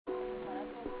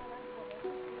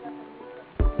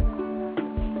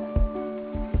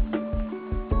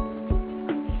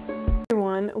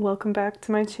welcome back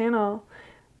to my channel.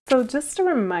 So just a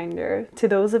reminder to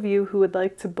those of you who would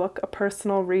like to book a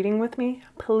personal reading with me,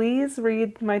 please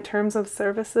read my terms of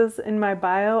services in my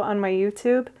bio on my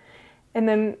YouTube. And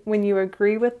then when you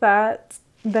agree with that,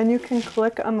 then you can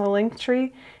click on the link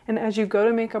tree, and as you go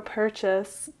to make a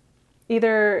purchase,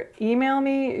 either email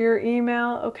me your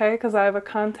email, okay, because I have a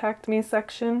contact me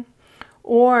section,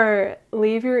 or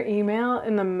leave your email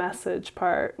in the message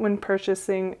part when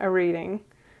purchasing a reading.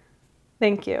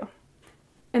 Thank you.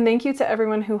 And thank you to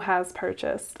everyone who has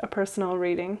purchased a personal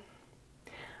reading.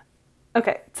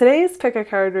 Okay, today's pick a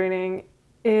card reading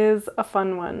is a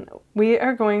fun one. We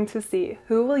are going to see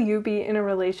who will you be in a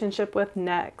relationship with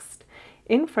next.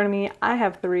 In front of me, I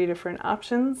have 3 different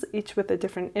options, each with a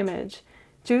different image.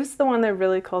 Choose the one that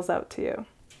really calls out to you.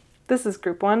 This is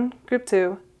group 1, group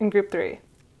 2, and group 3.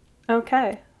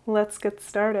 Okay, let's get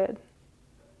started.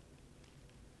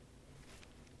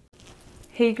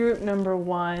 Hey group number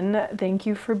 1, thank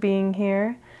you for being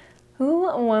here. Who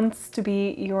wants to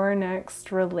be your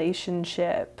next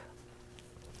relationship?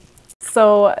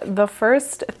 So the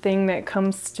first thing that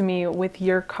comes to me with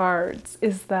your cards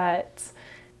is that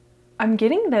I'm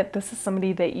getting that this is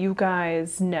somebody that you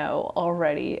guys know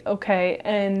already, okay?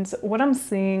 And what I'm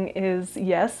seeing is,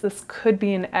 yes, this could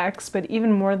be an ex, but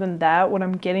even more than that, what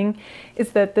I'm getting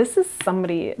is that this is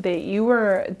somebody that you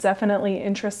were definitely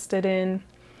interested in,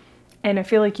 and I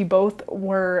feel like you both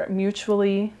are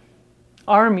mutually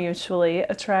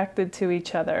attracted to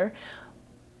each other.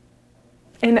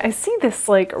 And I see this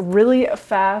like really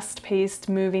fast-paced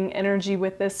moving energy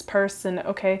with this person,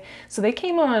 okay? So they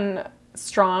came on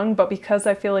strong, but because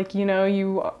I feel like, you know,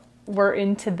 you were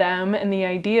into them and the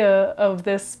idea of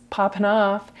this popping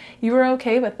off, you were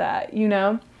okay with that, you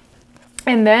know?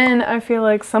 And then I feel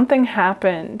like something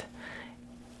happened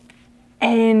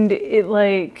and it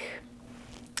like,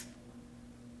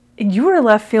 you were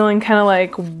left feeling kind of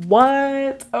like,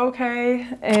 what? Okay.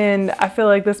 And I feel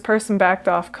like this person backed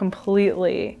off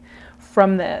completely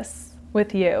from this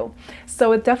with you.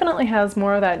 So it definitely has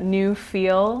more of that new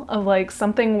feel of like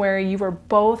something where you were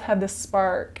both had this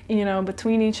spark, you know,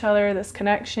 between each other, this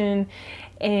connection,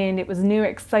 and it was new,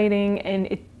 exciting, and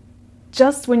it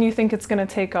just when you think it's gonna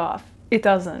take off, it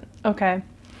doesn't, okay?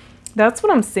 That's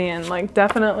what I'm seeing, like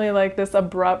definitely like this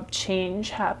abrupt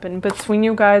change happened between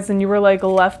you guys and you were like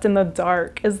left in the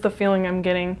dark is the feeling I'm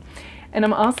getting. And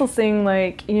I'm also seeing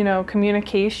like, you know,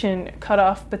 communication cut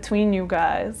off between you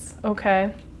guys,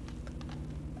 okay?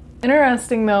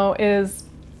 Interesting though is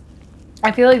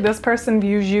I feel like this person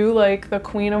views you like the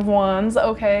Queen of Wands,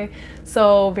 okay?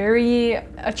 So very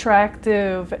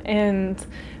attractive and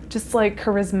just like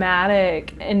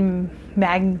charismatic and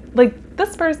like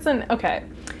this person, okay,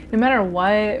 no matter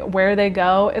what, where they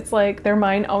go, it's like their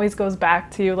mind always goes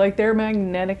back to you. Like they're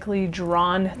magnetically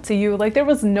drawn to you. Like there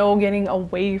was no getting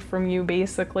away from you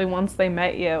basically once they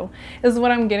met you, is what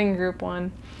I'm getting group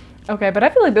 1. Okay, but I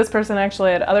feel like this person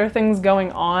actually had other things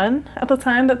going on at the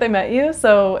time that they met you.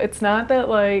 So it's not that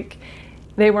like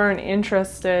they weren't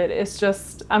interested. It's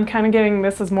just, I'm kind of getting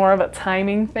this as more of a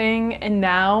timing thing. And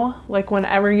now, like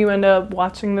whenever you end up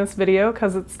watching this video,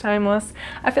 because it's timeless,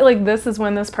 I feel like this is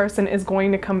when this person is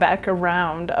going to come back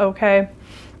around, okay?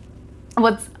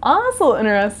 What's also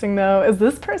interesting though, is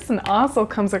this person also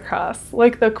comes across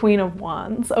like the Queen of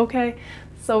Wands, okay?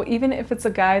 So even if it's a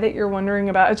guy that you're wondering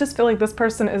about, I just feel like this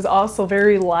person is also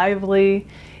very lively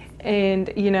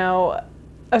and, you know,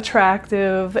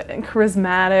 attractive and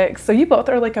charismatic. So you both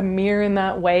are like a mirror in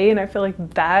that way. And I feel like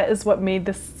that is what made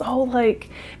this so like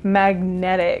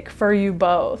magnetic for you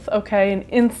both, okay? An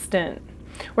instant.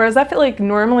 Whereas I feel like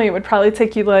normally it would probably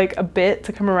take you like a bit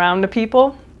to come around to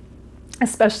people,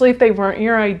 especially if they weren't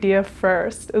your idea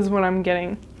first, is what I'm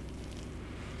getting.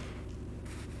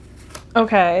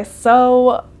 Okay,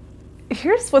 so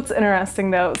here's what's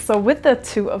interesting though. So with the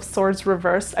 2 of Swords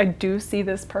reversed, I do see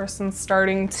this person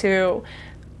starting to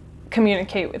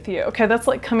communicate with you. Okay, that's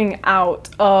like coming out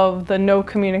of the no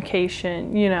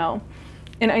communication, you know.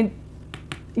 And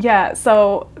yeah,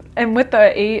 so, and with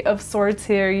the 8 of Swords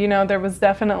here, you know, there was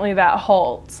definitely that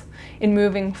halt in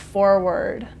moving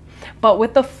forward. But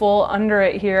with the Fool under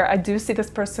it here, I do see this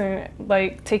person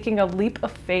like taking a leap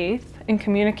of faith and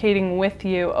communicating with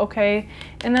you, okay?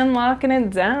 And then locking it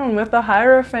down with the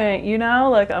Hierophant, you know?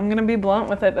 Like, I'm gonna be blunt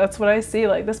with it. That's what I see.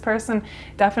 Like, this person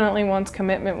definitely wants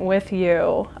commitment with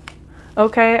you,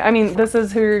 okay? I mean, this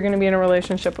is who you're gonna be in a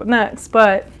relationship with next,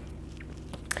 but...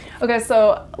 Okay,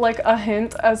 so, like, a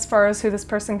hint as far as who this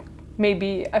person may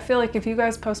be. I feel like if you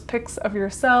guys post pics of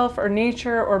yourself or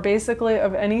nature or basically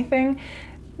of anything,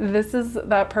 this is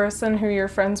that person who you're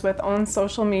friends with on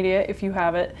social media, if you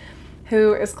have it,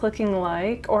 who is clicking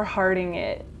like or hearting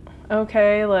it.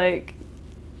 okay? Like,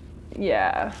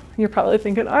 yeah, you're probably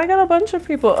thinking, I got a bunch of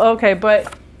people. Okay,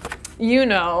 but you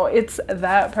know, it's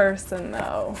that person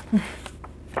though.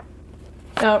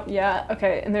 Oh, yeah,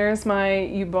 okay, and there's my,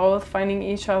 you both finding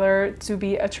each other to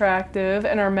be attractive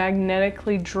and are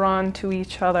magnetically drawn to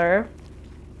each other.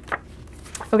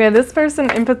 Okay, this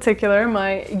person in particular,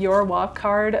 my Your Walk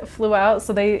card flew out,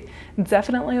 so they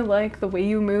definitely like the way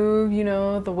you move, you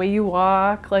know, the way you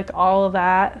walk, like all of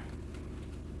that.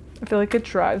 I feel like it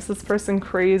drives this person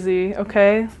crazy,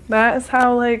 okay? That is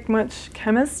how, like, much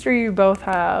chemistry you both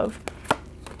have.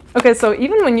 Okay, so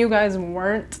even when you guys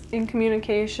weren't in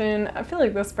communication, I feel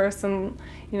like this person,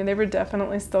 you know, they were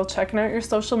definitely still checking out your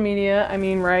social media. I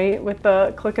mean, right, with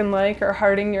the click and like or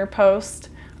hearting your post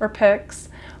or pics.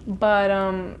 But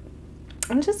I'm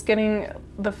just getting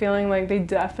the feeling like they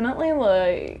definitely,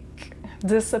 like,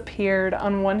 disappeared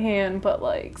on one hand, but,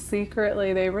 like,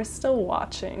 secretly they were still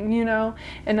watching, you know,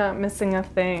 and not missing a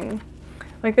thing.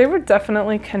 Like, they were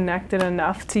definitely connected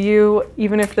enough to you,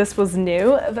 even if this was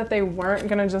new, that they weren't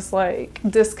gonna just, like,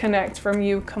 disconnect from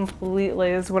you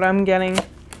completely is what I'm getting.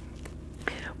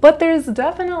 But there's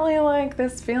definitely, like,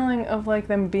 this feeling of, like,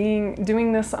 them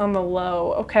doing this on the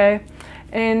low, okay?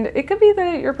 And it could be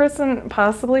that your person,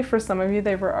 possibly for some of you,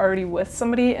 they were already with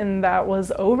somebody and that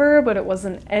was over, but it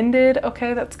wasn't ended,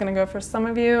 okay? That's gonna go for some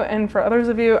of you. And for others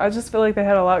of you, I just feel like they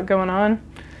had a lot going on.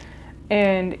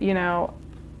 And, you know,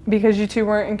 because you two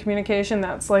weren't in communication,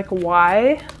 that's like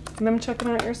why them checking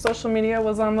out your social media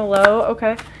was on the low,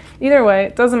 okay? Either way,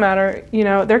 it doesn't matter, you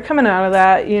know, they're coming out of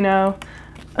that, you know,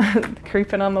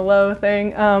 creeping on the low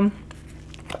thing,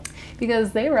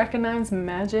 because they recognize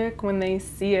magic when they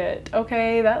see it,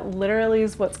 okay? That literally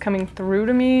is what's coming through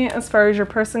to me as far as your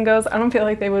person goes. I don't feel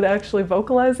like they would actually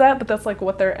vocalize that, but that's like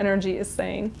what their energy is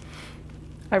saying.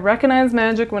 I recognize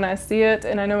magic when I see it,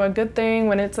 and I know a good thing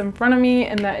when it's in front of me,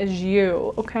 and that is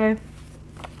you, okay?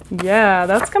 Yeah,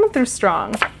 that's coming through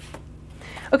strong.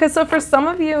 Okay, so for some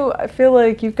of you, I feel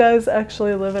like you guys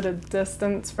actually live at a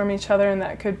distance from each other, and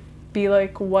that could be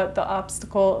like what the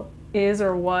obstacle is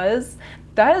or was.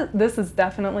 This is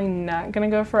definitely not gonna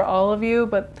go for all of you,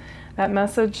 but that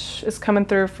message is coming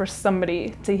through for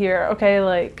somebody to hear, okay?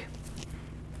 Like,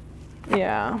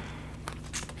 yeah.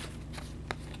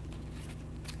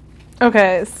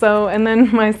 Okay, so, and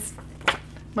then my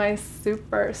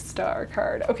superstar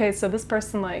card. Okay, so this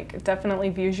person, like, definitely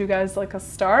views you guys like a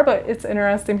star, but it's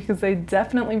interesting because they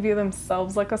definitely view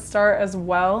themselves like a star as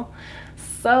well.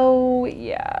 So,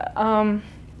 yeah,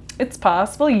 it's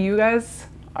possible you guys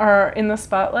are in the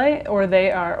spotlight, or they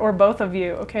are, or both of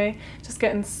you, okay? Just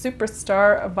getting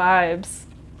superstar vibes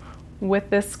with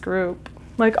this group,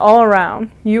 like all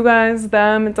around. You guys,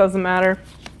 them, it doesn't matter.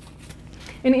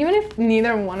 And even if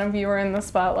neither one of you are in the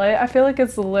spotlight, I feel like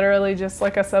it's literally just,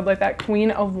 like I said, like that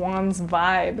Queen of Wands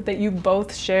vibe that you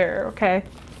both share, okay?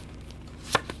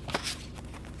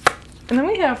 And then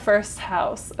we have first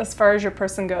house as far as your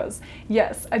person goes.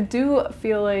 Yes, I do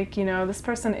feel like, you know, this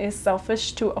person is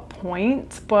selfish to a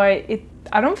point, but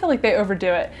I don't feel like they overdo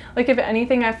it. Like, if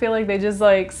anything, I feel like they just,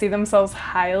 like, see themselves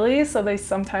highly, so they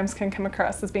sometimes can come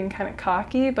across as being kind of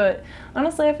cocky, but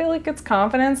honestly, I feel like it's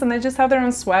confidence, and they just have their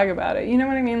own swag about it. You know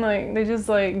what I mean? Like, they just,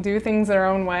 like, do things their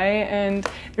own way, and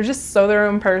they're just so their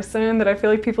own person that I feel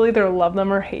like people either love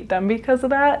them or hate them because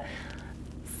of that.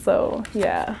 So,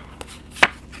 yeah.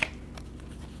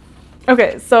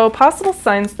 Okay, so possible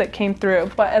signs that came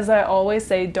through, but as I always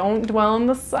say, don't dwell on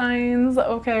the signs,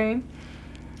 okay?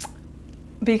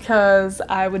 Because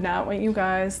I would not want you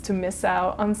guys to miss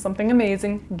out on something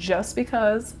amazing just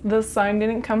because the sign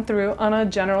didn't come through on a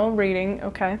general reading,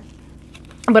 okay?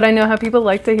 But I know how people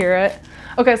like to hear it.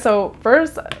 Okay, so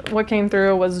first what came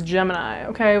through was Gemini,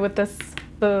 okay, with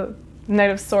the Knight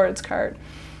of Swords card.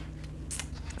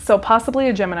 So possibly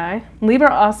a Gemini.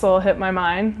 Libra also hit my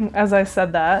mind as I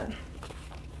said that.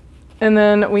 And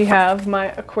then we have my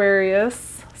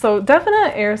Aquarius. So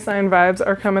definite air sign vibes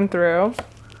are coming through.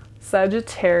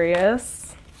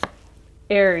 Sagittarius,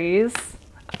 Aries.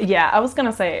 Yeah, I was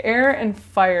gonna say air and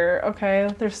fire,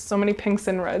 okay? There's so many pinks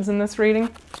and reds in this reading.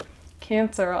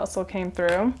 Cancer also came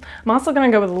through. I'm also gonna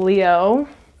go with Leo,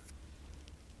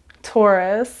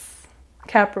 Taurus,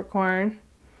 Capricorn.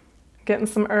 Getting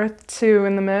some Earth too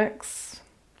in the mix.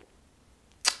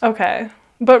 Okay,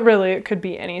 but really it could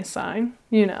be any sign,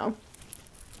 you know.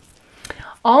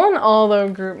 All in all though,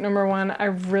 group number one, I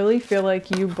really feel like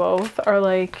you both are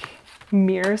like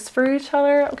mirrors for each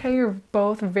other, okay? You're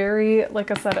both very,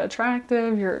 like I said,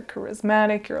 attractive, you're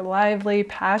charismatic, you're lively,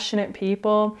 passionate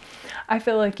people. I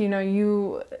feel like, you know,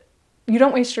 you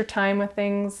don't waste your time with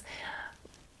things.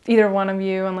 either one of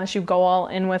you, unless you go all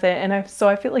in with it. And so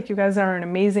I feel like you guys are an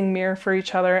amazing mirror for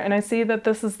each other. And I see that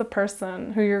this is the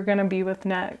person who you're going to be with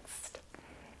next.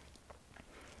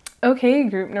 Okay,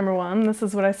 group number 1, this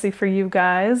is what I see for you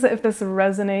guys. If this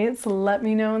resonates, let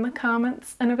me know in the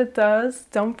comments. And if it does,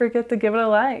 don't forget to give it a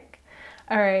like.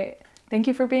 All right, thank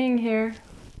you for being here.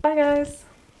 Bye, guys.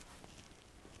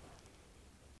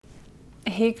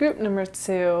 Hey, group number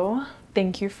 2,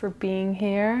 thank you for being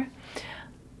here.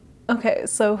 Okay,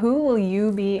 so who will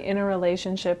you be in a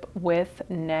relationship with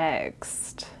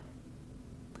next?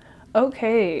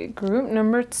 Okay, group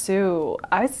number 2.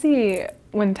 I see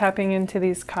when tapping into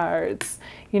these cards,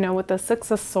 you know, with the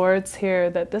 6 of Swords here,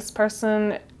 that this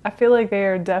person, I feel like they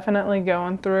are definitely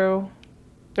going through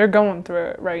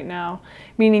it right now,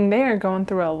 meaning they are going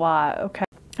through a lot, okay?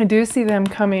 I do see them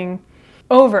coming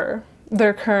over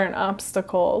their current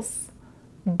obstacles.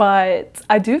 But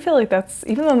I do feel like that's,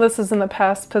 even though this is in the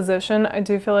past position, I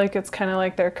do feel like it's kind of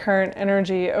like their current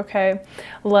energy, okay?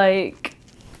 Like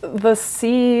the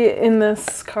sea in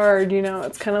this card, you know,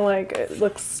 it's kind of like, it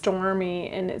looks stormy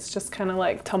and it's just kind of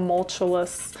like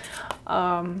tumultuous.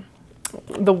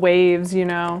 The waves, you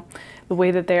know, the way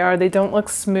that they don't look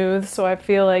smooth. So I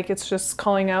feel like it's just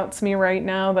calling out to me right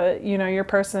now that, you know, your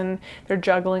person, they're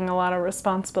juggling a lot of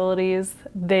responsibilities.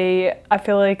 I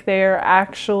feel like they're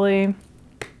actually,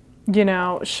 you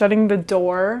know, shutting the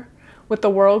door with the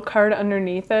World card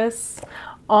underneath this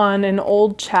on an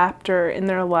old chapter in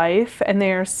their life, and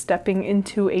they are stepping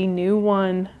into a new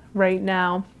one right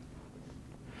now.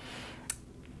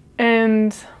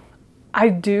 And I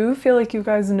do feel like you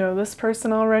guys know this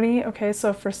person already, okay?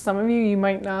 So for some of you, you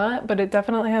might not, but it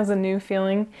definitely has a new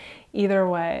feeling either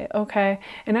way, okay?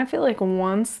 And I feel like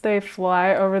once they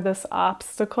fly over this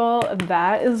obstacle,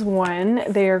 that is when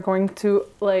they are going to,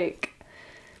 like,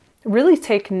 really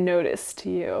take notice to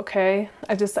you, okay?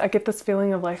 I get this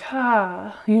feeling of like,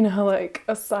 you know, like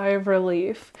a sigh of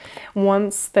relief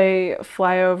once they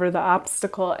fly over the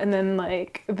obstacle. And then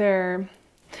like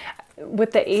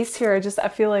with the Ace here, I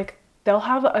feel like they'll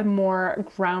have a more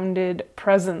grounded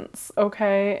presence,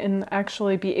 okay? And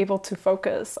actually be able to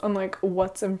focus on like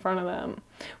what's in front of them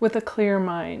with a clear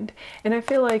mind. And I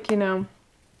feel like, you know,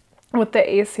 with the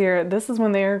Ace here, this is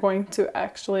when they are going to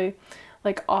actually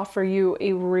like offer you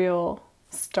a real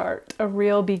start, a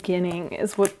real beginning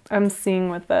is what I'm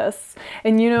seeing with this.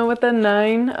 And you know, with the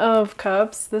 9 of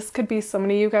Cups, this could be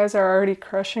somebody you guys are already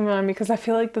crushing on, because I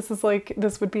feel like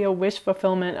this would be a wish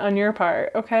fulfillment on your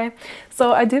part, okay?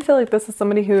 So I do feel like this is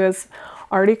somebody who has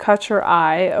already caught your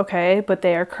eye, okay? But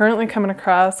they are currently coming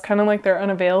across kind of like they're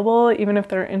unavailable, even if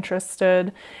they're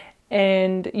interested.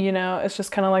 And, you know, it's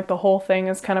just kind of like the whole thing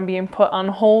is kind of being put on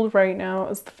hold right now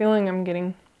is the feeling I'm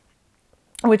getting,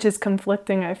 which is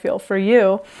conflicting, I feel, for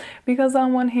you, because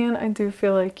on one hand, I do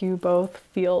feel like you both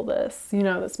feel this, you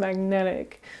know, this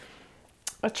magnetic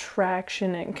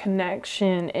attraction and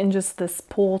connection and just this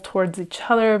pull towards each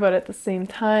other. But at the same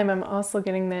time, I'm also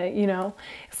getting that, you know,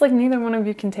 it's like neither one of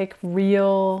you can take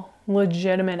real,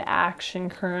 legitimate action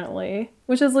currently,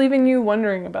 which is leaving you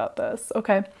wondering about this,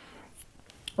 okay?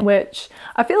 Which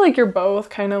I feel like you're both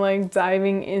kind of like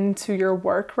diving into your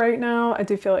work right now. I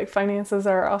do feel like finances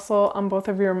are also on both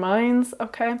of your minds,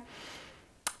 okay?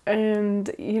 And,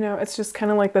 you know, it's just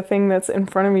kind of like the thing that's in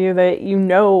front of you that you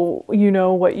know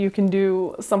what you can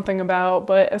do something about.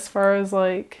 But as far as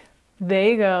like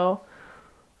they go,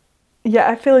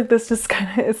 yeah, I feel like this just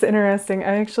kind of is interesting.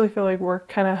 I actually feel like work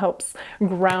kind of helps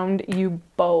ground you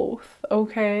both,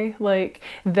 okay? Like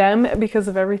them because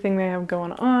of everything they have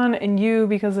going on, and you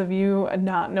because of you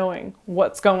not knowing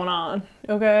what's going on,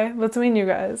 okay? Between you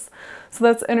guys. So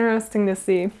that's interesting to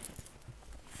see.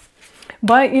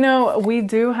 But, you know, we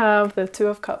do have the 2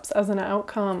 of Cups as an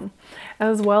outcome,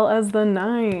 as well as the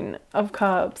 9 of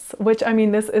Cups, which, I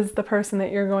mean, this is the person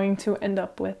that you're going to end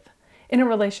up with in a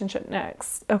relationship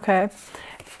next, okay?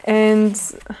 And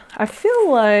I feel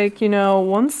like, you know,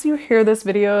 once you hear this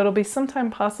video, it'll be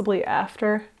sometime possibly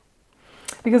after,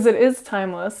 because it is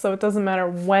timeless, so it doesn't matter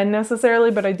when necessarily,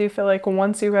 but I do feel like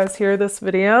once you guys hear this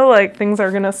video, like things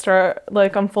are gonna start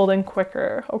like unfolding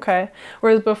quicker, okay?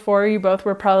 Whereas before, you both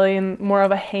were probably in more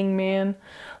of a hangman,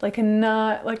 like a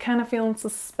not, like kind of feeling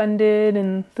suspended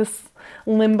in this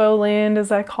limbo land,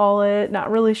 as I call it,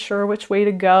 not really sure which way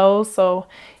to go, so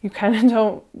you kind of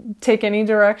don't take any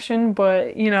direction.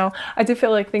 But, you know, I do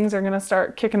feel like things are gonna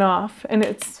start kicking off, and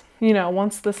it's, you know,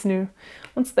 once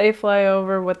they fly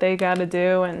over what they got to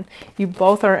do, and you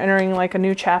both are entering like a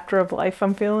new chapter of life,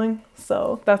 I'm feeling.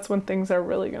 So that's when things are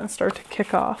really going to start to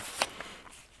kick off.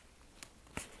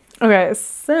 Okay,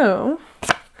 so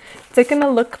taking a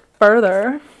look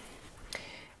further,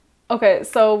 Okay,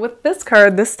 so with this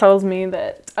card, this tells me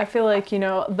that I feel like, you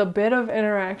know, the bit of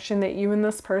interaction that you and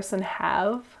this person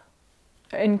have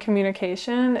in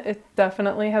communication, it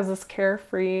definitely has this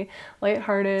carefree,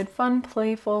 lighthearted, fun,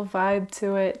 playful vibe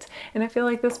to it. And I feel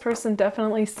like this person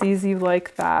definitely sees you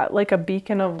like that, like a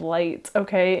beacon of light,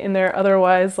 okay, in their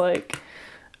otherwise like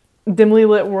dimly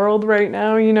lit world right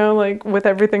now, you know, like with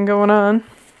everything going on.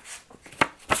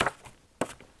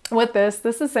 With this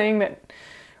is saying that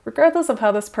regardless of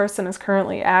how this person is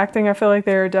currently acting, I feel like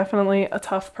they're definitely a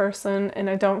tough person, and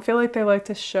I don't feel like they like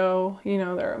to show, you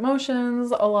know, their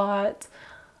emotions a lot.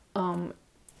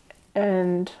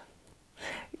 And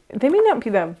they may not be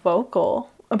that vocal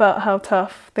about how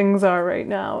tough things are right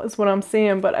now is what I'm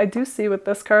seeing, but I do see with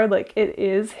this card, like it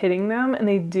is hitting them and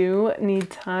they do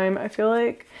need time, I feel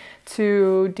like,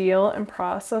 to deal and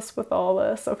process with all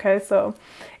this. Okay, so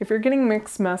if you're getting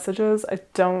mixed messages, I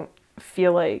don't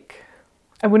feel like,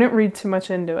 I wouldn't read too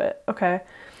much into it, okay?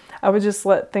 I would just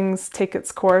let things take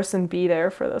its course and be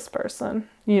there for this person,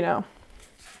 you know.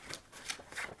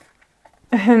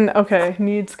 And okay,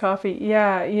 needs coffee.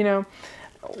 Yeah, you know,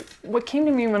 what came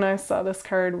to me when I saw this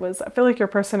card was I feel like your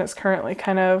person is currently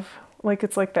kind of like,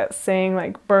 it's like that saying,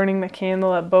 like burning the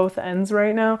candle at both ends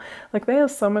right now. Like they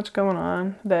have so much going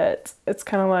on that it's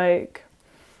kind of like,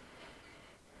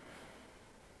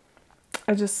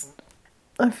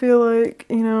 I feel like,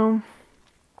 you know,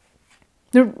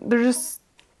 they're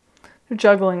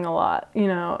juggling a lot, you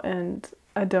know, and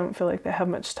I don't feel like they have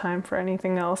much time for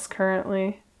anything else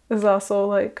currently. Is also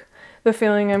like the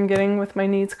feeling I'm getting with my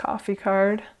needs coffee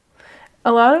card.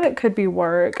 A lot of it could be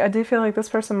work. I do feel like this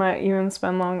person might even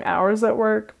spend long hours at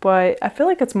work, but I feel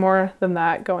like it's more than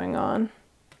that going on.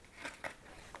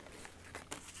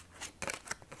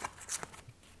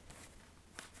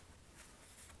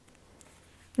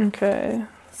 Okay,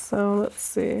 so let's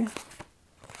see.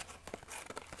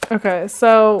 Okay,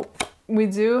 so we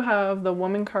do have the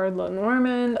woman card,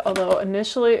 Lenormand, although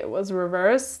initially it was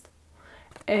reversed.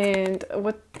 And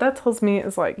what that tells me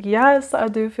is like, yes, I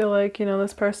do feel like, you know,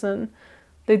 this person,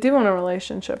 they do want a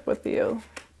relationship with you.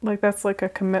 Like that's like a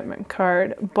commitment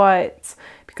card, but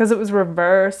because it was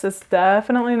reversed, it's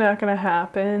definitely not going to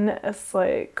happen as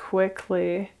like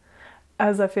quickly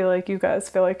as I feel like you guys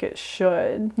feel like it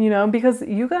should, you know, because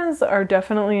you guys are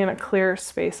definitely in a clear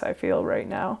space, I feel right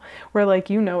now, where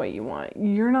like you know what you want.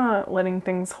 You're not letting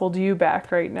things hold you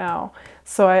back right now.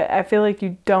 So I feel like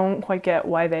you don't quite get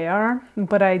why they are,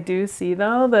 but I do see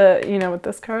though that, you know, with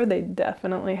this card, they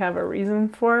definitely have a reason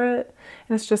for it.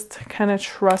 And it's just to kind of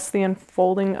trust the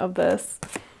unfolding of this.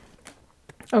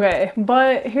 Okay,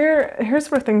 but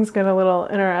here's where things get a little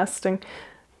interesting.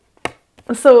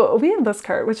 So we have this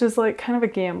card, which is like kind of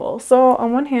a gamble. So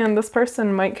on one hand, this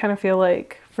person might kind of feel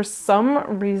like for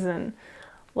some reason,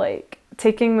 like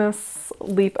taking this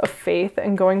leap of faith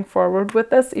and going forward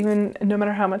with this, even no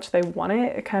matter how much they want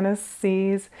it, it kind of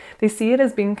they see it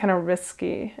as being kind of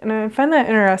risky. And I find that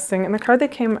interesting. And the card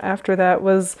that came after that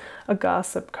was a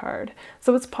gossip card.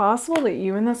 So it's possible that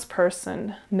you and this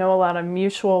person know a lot of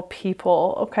mutual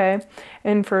people, okay?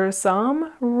 And for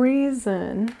some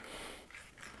reason,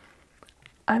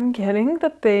 I'm getting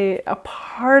that a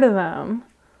part of them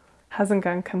hasn't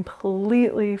gone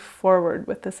completely forward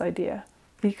with this idea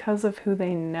because of who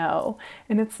they know.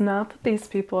 And it's not that these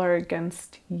people are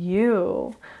against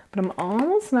you, but I'm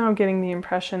almost now getting the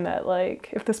impression that like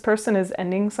if this person is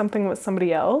ending something with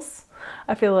somebody else,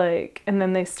 I feel like, and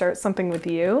then they start something with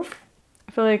you,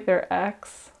 I feel like their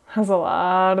ex has a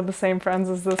lot of the same friends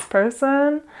as this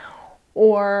person,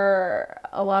 or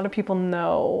a lot of people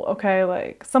know, okay,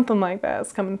 like something like that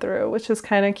is coming through, which is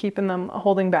kind of keeping them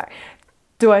holding back.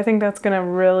 Do I think that's going to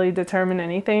really determine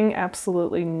anything?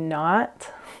 Absolutely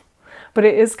not. But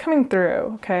it is coming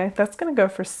through, okay? That's going to go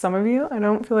for some of you. I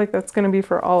don't feel like that's going to be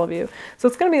for all of you. So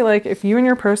it's going to be like if you and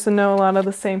your person know a lot of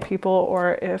the same people,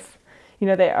 or if, you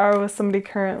know, they are with somebody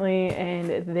currently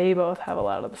and they both have a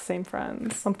lot of the same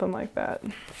friends, something like that.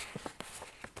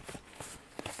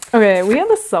 Okay, we have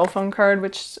the cell phone card,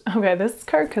 which, okay, this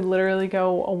card could literally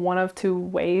go one of two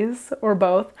ways or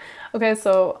both. Okay,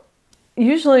 so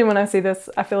usually when I see this,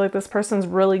 I feel like this person's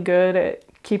really good at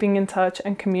keeping in touch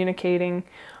and communicating.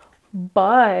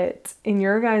 But in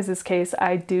your guys' case,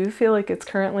 I do feel like it's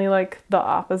currently like the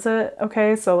opposite.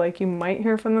 Okay, so like you might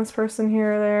hear from this person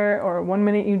here or there, or one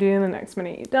minute you do, the next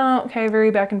minute you don't. Okay,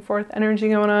 very back and forth energy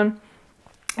going on.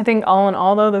 I think all in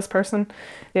all though, this person,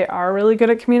 they are really good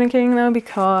at communicating though,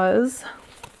 because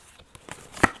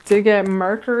to get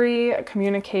Mercury, a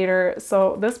communicator,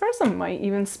 so this person might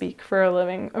even speak for a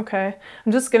living, okay?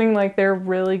 I'm just getting like they're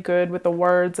really good with the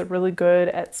words, they're really good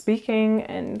at speaking,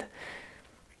 and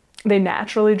they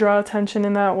naturally draw attention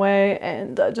in that way.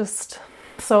 And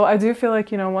so I do feel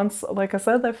like, you know, once, like I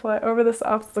said, they fly over this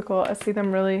obstacle, I see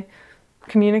them really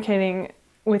communicating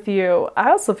with you. I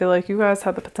also feel like you guys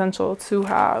have the potential to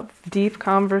have deep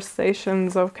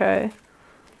conversations, okay?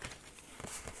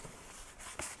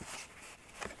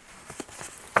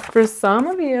 For some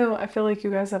of you, I feel like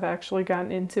you guys have actually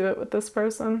gotten into it with this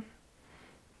person.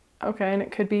 Okay, and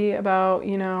it could be about,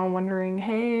 you know, wondering,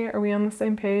 hey, are we on the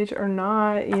same page or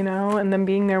not, you know, and then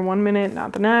being there one minute,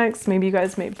 not the next. Maybe you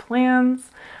guys made plans.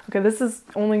 Okay, this is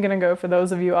only going to go for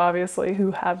those of you, obviously,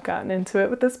 who have gotten into it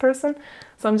with this person.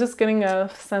 So I'm just getting a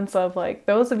sense of, like,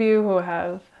 those of you who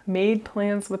have made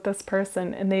plans with this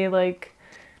person and they, like,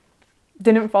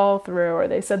 didn't follow through, or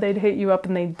they said they'd hit you up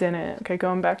and they didn't. Okay,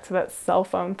 going back to that cell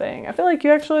phone thing. I feel like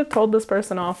you actually told this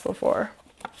person off before.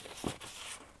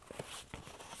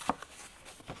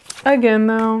 Again,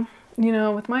 though, you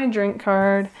know, with my drink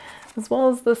card, as well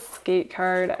as the skate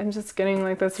card, I'm just getting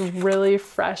like this really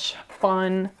fresh,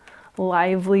 fun,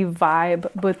 lively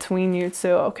vibe between you two.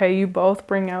 Okay, you both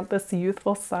bring out this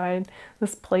youthful side,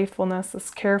 this playfulness, this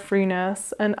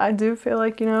carefreeness, and I do feel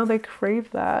like, you know, they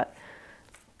crave that,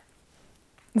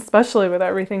 especially with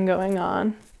everything going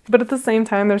on. But at the same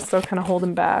time, they're still kind of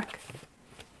holding back.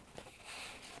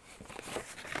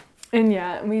 And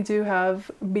yeah, we do have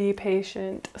be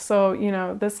patient. So, you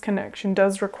know, this connection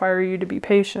does require you to be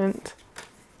patient.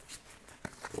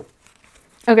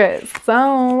 Okay,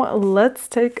 so let's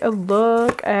take a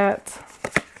look at,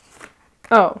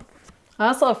 oh, I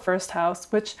also have first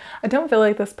house, which I don't feel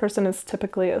like this person is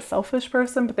typically a selfish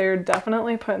person, but they're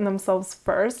definitely putting themselves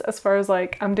first as far as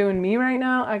like, I'm doing me right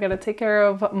now. I got to take care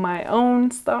of my own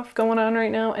stuff going on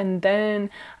right now. And then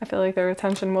I feel like their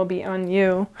attention will be on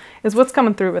you is what's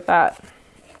coming through with that.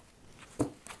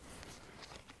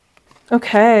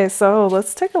 Okay, so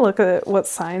let's take a look at what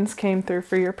signs came through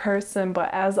for your person. But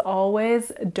as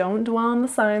always, don't dwell on the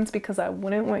signs because I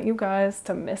wouldn't want you guys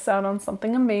to miss out on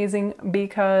something amazing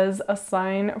because a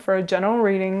sign for a general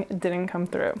reading didn't come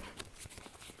through.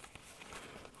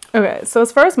 Okay, so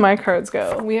as far as my cards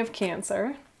go, we have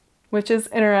Cancer, which is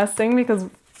interesting because,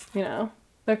 you know,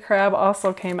 the crab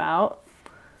also came out.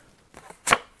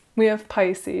 We have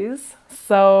Pisces,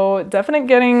 so definitely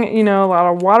getting, you know, a lot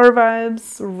of water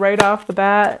vibes right off the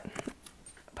bat.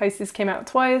 Pisces came out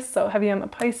twice, so heavy on the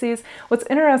Pisces. What's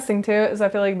interesting too is I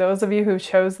feel like those of you who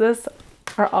chose this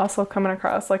are also coming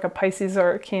across like a Pisces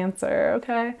or a Cancer,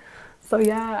 okay? So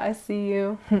yeah, I see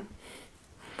you.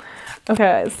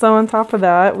 Okay, so on top of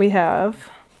that, we have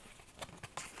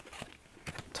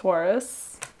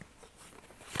Taurus,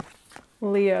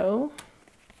 Leo,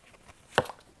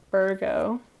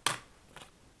 Virgo,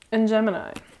 and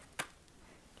Gemini.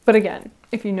 But again,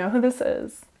 if you know who this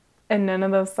is and none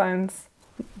of those signs,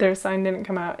 their sign didn't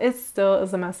come out, it still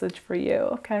is a message for you,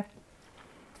 okay?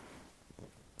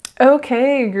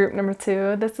 Okay, group number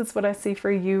 2, this is what I see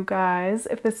for you guys.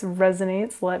 If this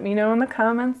resonates, let me know in the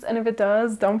comments, and if it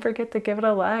does, don't forget to give it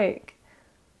a like.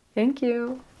 Thank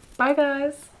you. Bye,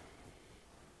 guys.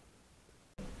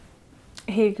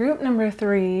 Hey, group number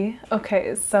 3.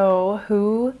 Okay, so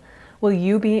who will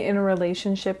you be in a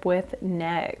relationship with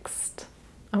next?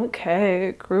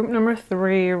 Okay, group number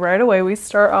 3. Right away, we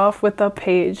start off with the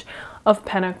Page of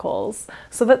Pentacles.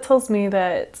 So that tells me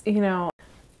that, you know,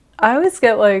 I always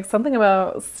get like something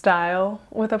about style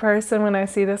with a person when I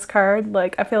see this card.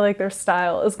 Like, I feel like their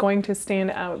style is going to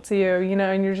stand out to you, you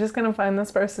know, and you're just going to find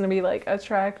this person to be like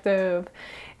attractive,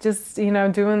 just, you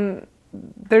know,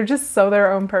 they're just so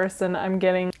their own person. I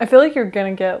feel like you're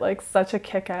gonna get like such a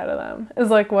kick out of them is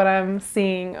like what I'm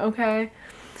seeing, okay?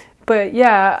 But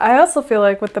yeah, I also feel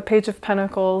like with the Page of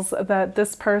Pentacles that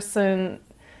this person,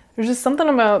 there's just something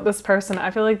about this person.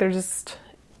 I feel like they're just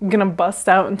gonna bust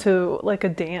out into like a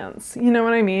dance. You know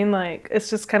what I mean? Like, it's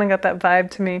just kind of got that vibe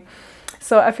to me.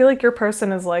 So I feel like your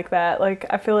person is like that. Like,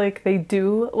 I feel like they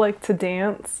do like to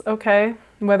dance, okay?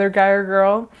 Whether guy or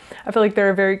girl. I feel like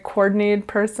they're a very coordinated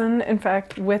person. In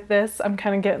fact, with this, I'm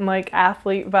kind of getting like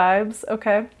athlete vibes,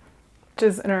 okay? Which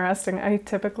is interesting. I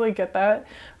typically get that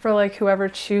for like whoever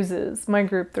chooses my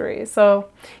group 3. So,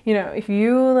 you know, if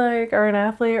you like are an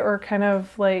athlete or kind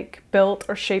of like built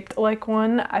or shaped like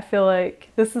one, I feel like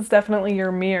this is definitely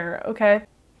your mirror, okay?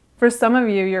 For some of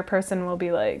you, your person will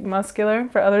be like muscular.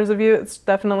 For others of you, it's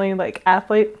definitely like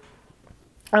athlete.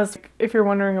 If you're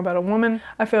wondering about a woman,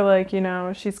 I feel like, you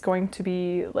know, she's going to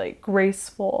be like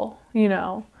graceful, you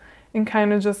know, and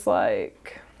kind of just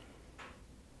like,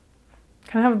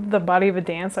 kind of have the body of a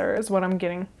dancer is what I'm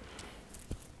getting.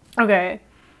 Okay.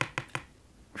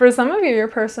 For some of you, your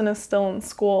person is still in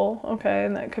school, okay,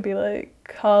 and that could be like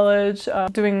college,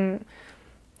 doing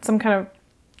some kind of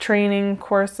training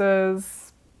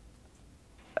courses,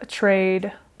 a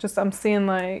trade. Just I'm seeing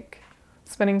like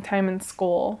spending time in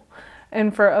school.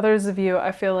 And for others of you,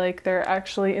 I feel like they're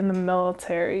actually in the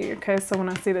military. Okay, so when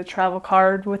I see the travel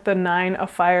card with the 9 of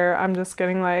fire, I'm just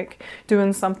getting like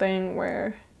doing something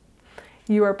where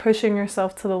you are pushing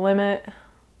yourself to the limit,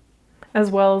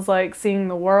 as well as like seeing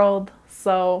the world.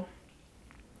 So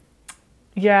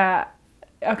yeah,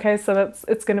 okay, so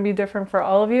it's gonna be different for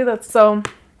all of you. So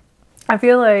I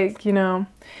feel like, you know,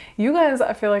 you guys,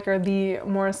 I feel like, are the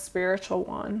more spiritual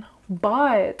one.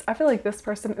 But I feel like this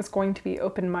person is going to be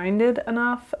open-minded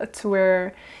enough to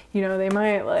where, you know, they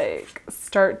might like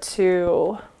start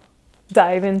to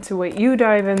dive into what you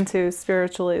dive into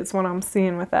spiritually is what I'm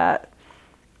seeing with that.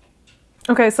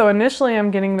 Okay, so initially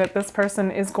I'm getting that this person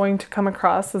is going to come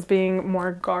across as being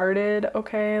more guarded,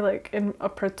 okay, like in a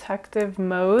protective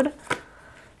mode.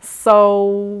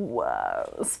 So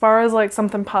as far as like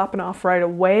something popping off right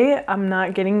away, I'm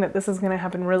not getting that this is going to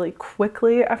happen really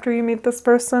quickly after you meet this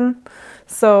person.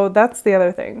 So that's the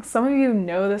other thing. Some of you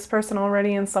know this person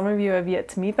already and some of you have yet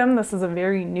to meet them. This is a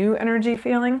very new energy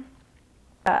feeling.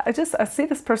 I see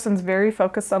this person's very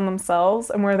focused on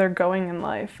themselves and where they're going in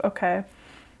life, okay?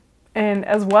 And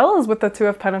as well as with the 2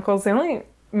 of Pentacles, the only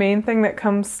main thing that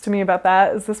comes to me about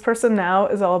that is this person now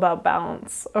is all about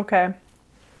balance, okay?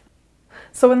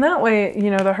 So in that way, you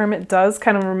know, the Hermit does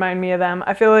kind of remind me of them.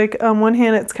 I feel like on one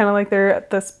hand, it's kind of like they're at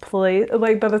this place,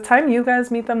 like by the time you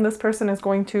guys meet them, this person is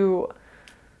going to,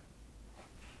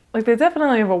 like they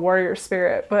definitely have a warrior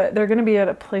spirit, but they're going to be at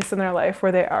a place in their life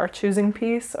where they are choosing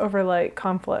peace over like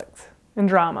conflict and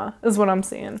drama is what I'm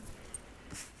seeing.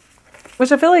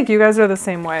 Which I feel like you guys are the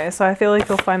same way, so I feel like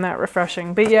you'll find that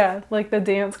refreshing. But yeah, like the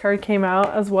dance card came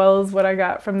out as well as what I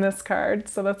got from this card,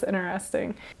 so that's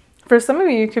interesting. For some of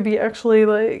you, you could be actually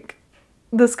like,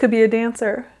 this could be a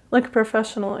dancer, like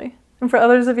professionally. And for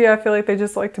others of you, I feel like they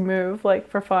just like to move, like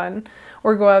for fun,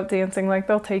 or go out dancing, like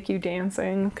they'll take you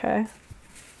dancing, okay?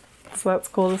 So that's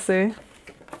cool to see.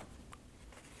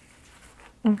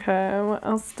 Okay, what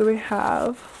else do we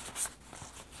have?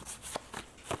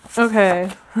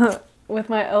 Okay. With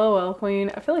my LOL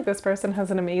queen, I feel like this person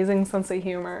has an amazing sense of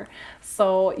humor.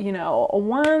 So, you know,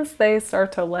 once they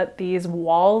start to let these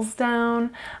walls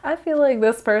down, I feel like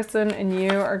this person and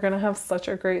you are going to have such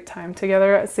a great time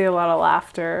together. I see a lot of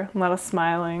laughter, a lot of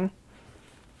smiling,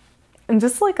 and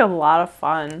just like a lot of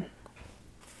fun.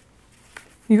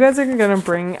 You guys are going to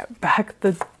bring back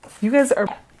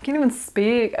I can't even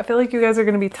speak. I feel like you guys are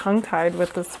going to be tongue-tied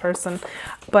with this person.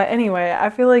 But anyway,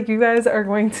 I feel like you guys are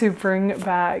going to bring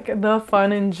back the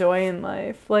fun and joy in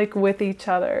life, like with each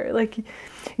other. Like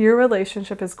your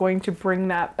relationship is going to bring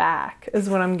that back is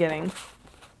what I'm getting.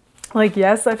 Like,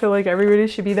 yes, I feel like everybody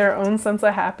should be their own sense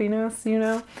of happiness, you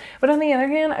know? But on the other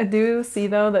hand, I do see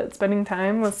though that spending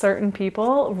time with certain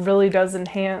people really does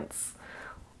enhance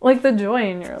like the joy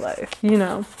in your life, you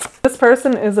know. This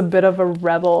person is a bit of a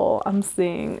rebel, I'm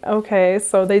seeing. Okay,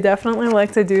 so they definitely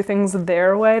like to do things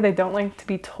their way. They don't like to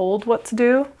be told what to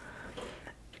do.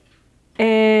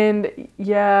 And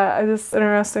yeah, it's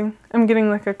interesting. I'm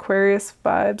getting like Aquarius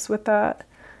vibes with that.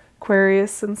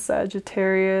 Aquarius and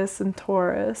Sagittarius and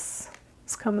Taurus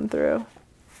is coming through.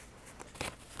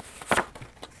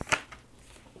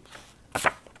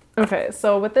 Okay,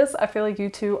 so with this, I feel like you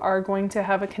two are going to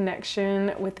have a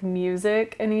connection with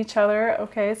music and each other.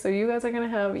 Okay, so you guys are going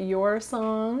to have your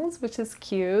songs, which is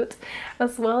cute,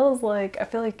 as well as like, I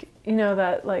feel like, you know,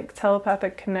 that like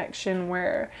telepathic connection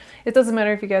where it doesn't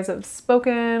matter if you guys have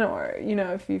spoken or, you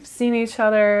know, if you've seen each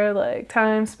other, like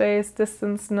time, space,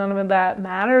 distance, none of that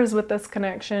matters with this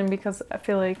connection, because I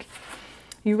feel like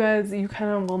you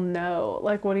kind of will know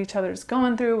like what each other's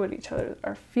going through, what each other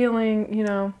are feeling, you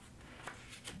know.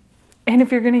 And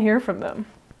if you're going to hear from them,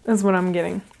 is what I'm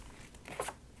getting.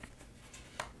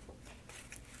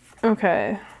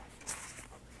 Okay.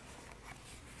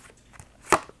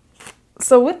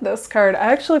 So with this card,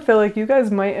 I actually feel like you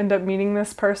guys might end up meeting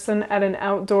this person at an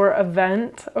outdoor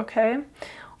event, okay?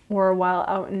 Or while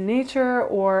out in nature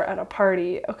or at a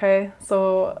party, okay?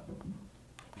 So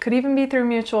could even be through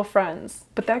mutual friends,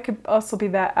 but that could also be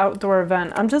that outdoor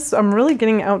event. I'm really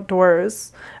getting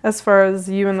outdoors as far as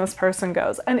you and this person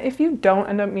goes. And if you don't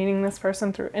end up meeting this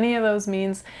person through any of those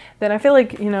means, then I feel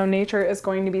like, you know, nature is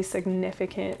going to be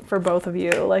significant for both of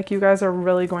you. Like you guys are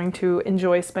really going to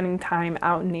enjoy spending time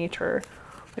out in nature,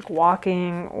 like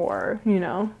walking or, you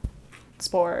know,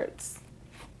 sports,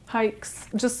 hikes,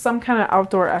 just some kind of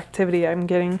outdoor activity I'm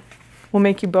getting will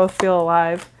make you both feel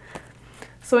alive.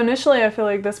 So initially, I feel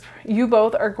like you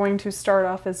both are going to start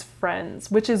off as friends,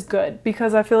 which is good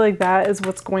because I feel like that is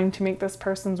what's going to make this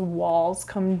person's walls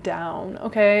come down,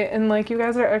 okay? And like you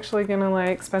guys are actually gonna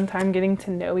like spend time getting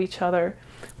to know each other,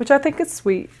 which I think is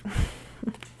sweet.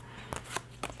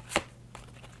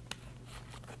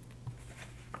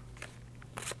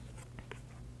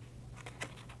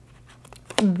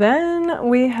 Then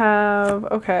we have,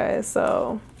 okay,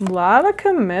 so a lot of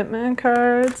commitment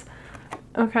cards.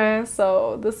 Okay,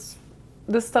 so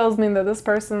this tells me that this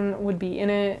person would be in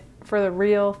it for the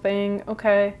real thing,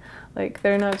 okay? Like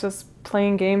they're not just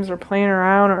playing games or playing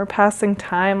around or passing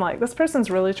time. Like this person's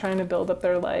really trying to build up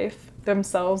their life,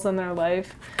 themselves and their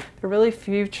life. They're really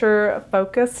future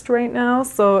focused right now.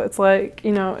 So it's like,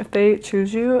 you know, if they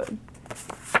choose you,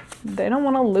 they don't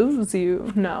want to lose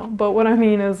you. No, but what I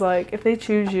mean is like if they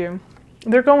choose you,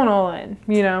 they're going all in,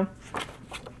 you know?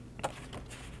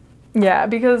 Yeah,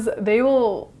 because they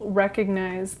will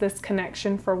recognize this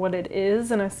connection for what it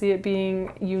is, and I see it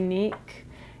being unique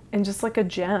and just like a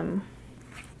gem.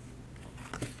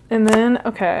 And then,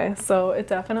 okay, so it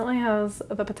definitely has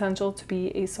the potential to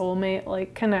be a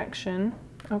soulmate-like connection,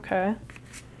 okay?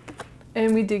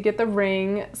 And we did get the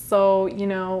ring, so, you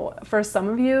know, for some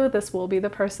of you, this will be the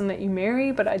person that you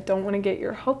marry, but I don't want to get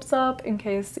your hopes up in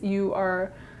case you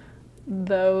are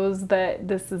those that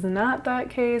this is not that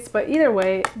case. But either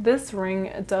way, this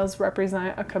ring does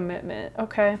represent a commitment,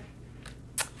 okay,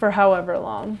 for however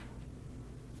long.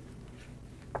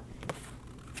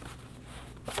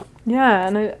 Yeah,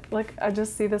 and I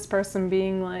just see this person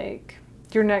being like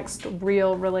your next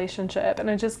real relationship, and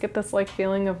I just get this like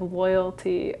feeling of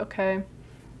loyalty, okay?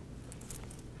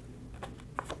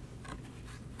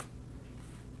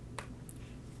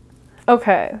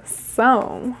 Okay,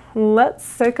 so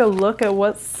let's take a look at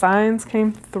what signs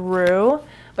came through.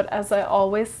 But as I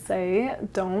always say,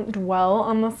 don't dwell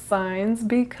on the signs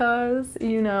because,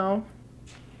 you know...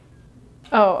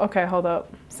 Oh, okay, hold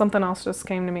up. Something else just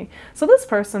came to me. So this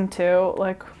person too,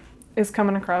 like, is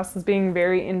coming across as being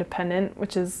very independent,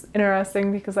 which is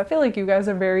interesting because I feel like you guys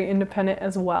are very independent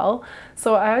as well.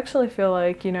 So I actually feel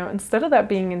like, you know, instead of that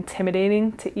being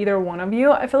intimidating to either one of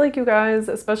you, I feel like you guys,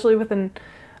 especially within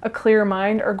a clear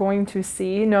mind, are going to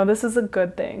see, no, this is a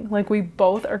good thing. Like we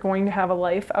both are going to have a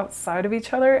life outside of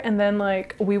each other, and then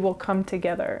like we will come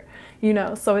together, you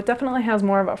know? So it definitely has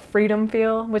more of a freedom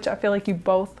feel, which I feel like you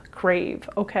both crave,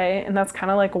 okay? And that's kind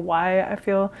of like why I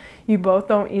feel you both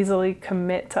don't easily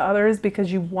commit to others,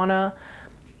 because you wanna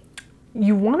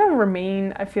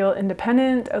remain, I feel,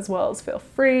 independent as well as feel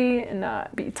free and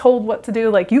not be told what to do.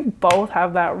 Like you both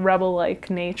have that rebel-like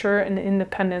nature and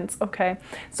independence, okay?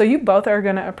 So you both are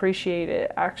gonna appreciate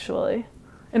it, actually.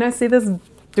 And I see this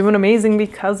doing amazing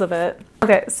because of it.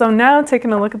 Okay, so now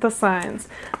taking a look at the signs.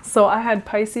 So I had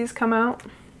Pisces come out.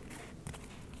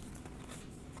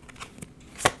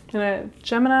 And I had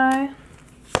Gemini,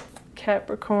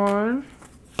 Capricorn,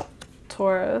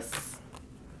 Taurus,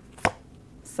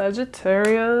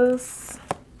 Sagittarius,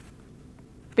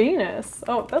 Venus.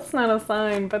 Oh, that's not a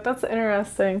sign, but that's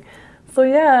interesting. So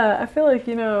yeah, I feel like,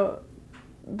 you know,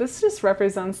 this just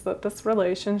represents that this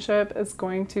relationship is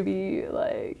going to be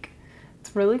like,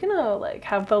 it's really gonna like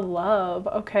have the love,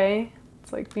 okay?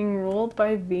 It's like being ruled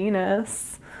by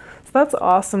Venus. So that's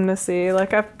awesome to see.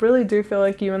 Like I really do feel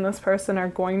like you and this person are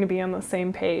going to be on the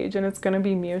same page, and it's going to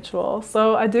be mutual.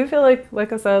 So I do feel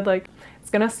like I said, like it's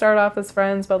going to start off as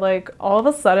friends, but like all of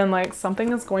a sudden like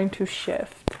something is going to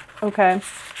shift, okay?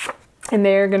 And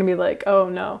they're going to be like, oh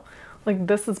no, like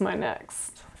this is my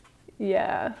next.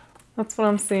 Yeah, that's what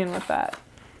I'm seeing with that.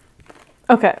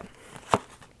 Okay.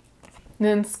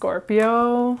 Then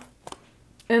Scorpio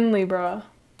and Libra.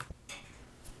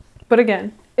 But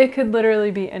again, it could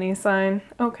literally be any sign,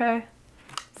 okay?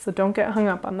 So don't get hung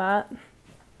up on that.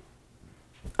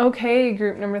 Okay,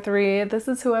 group number 3, this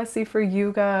is who I see for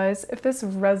you guys. If this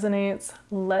resonates,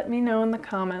 let me know in the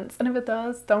comments. And if it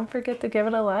does, don't forget to give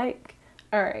it a like.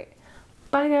 All right,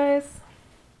 bye guys.